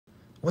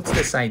What's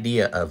this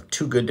idea of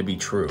too good to be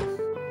true?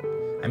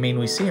 I mean,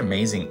 we see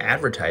amazing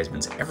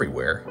advertisements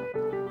everywhere.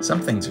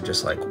 Some things are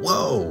just like,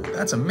 whoa,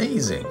 that's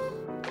amazing.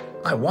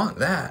 I want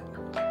that.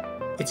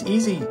 It's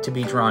easy to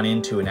be drawn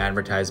into an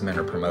advertisement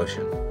or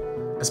promotion,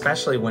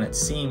 especially when it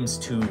seems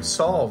to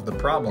solve the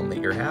problem that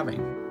you're having.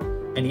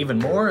 And even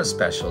more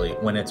especially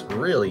when it's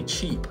really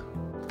cheap.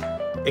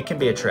 It can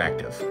be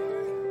attractive.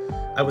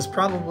 I was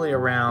probably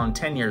around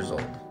 10 years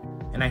old,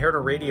 and I heard a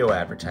radio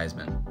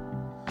advertisement.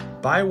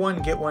 Buy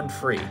one, get one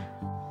free.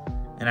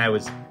 And I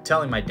was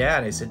telling my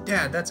dad, I said,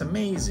 Dad, that's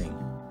amazing.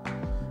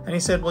 And he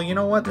said, well, you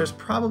know what? There's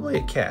probably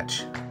a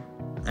catch.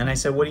 And I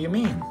said, what do you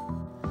mean?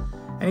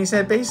 And he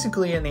said,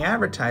 basically in the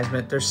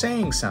advertisement, they're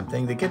saying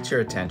something that gets your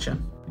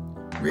attention,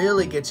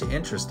 really gets you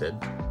interested.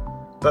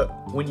 But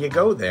when you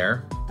go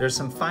there, there's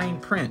some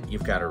fine print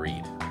you've got to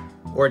read,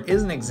 or it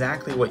isn't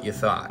exactly what you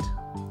thought.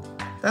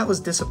 That was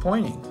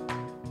disappointing.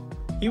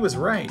 He was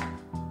right.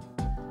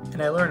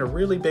 And I learned a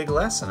really big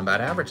lesson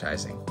about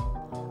advertising.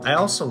 I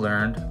also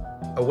learned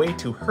a way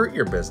to hurt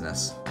your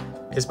business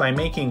is by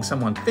making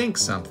someone think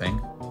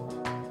something,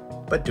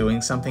 but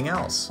doing something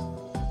else.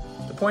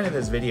 The point of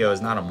this video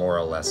is not a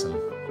moral lesson.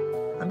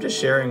 I'm just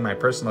sharing my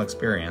personal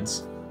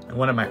experience and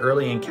one of my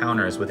early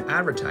encounters with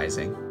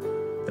advertising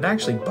that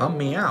actually bummed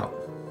me out.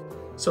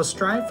 So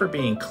strive for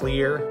being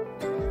clear,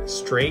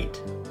 straight,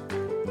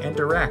 and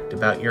direct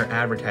about your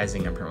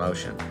advertising and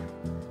promotion.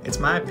 It's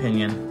my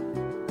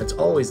opinion, that's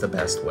always the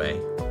best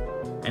way.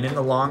 And in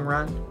the long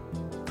run,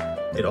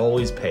 it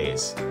always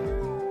pays.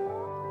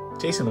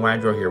 Jason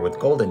Wydro here with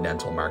Golden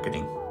Dental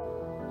Marketing.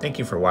 Thank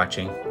you for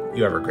watching.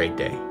 You have a great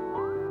day.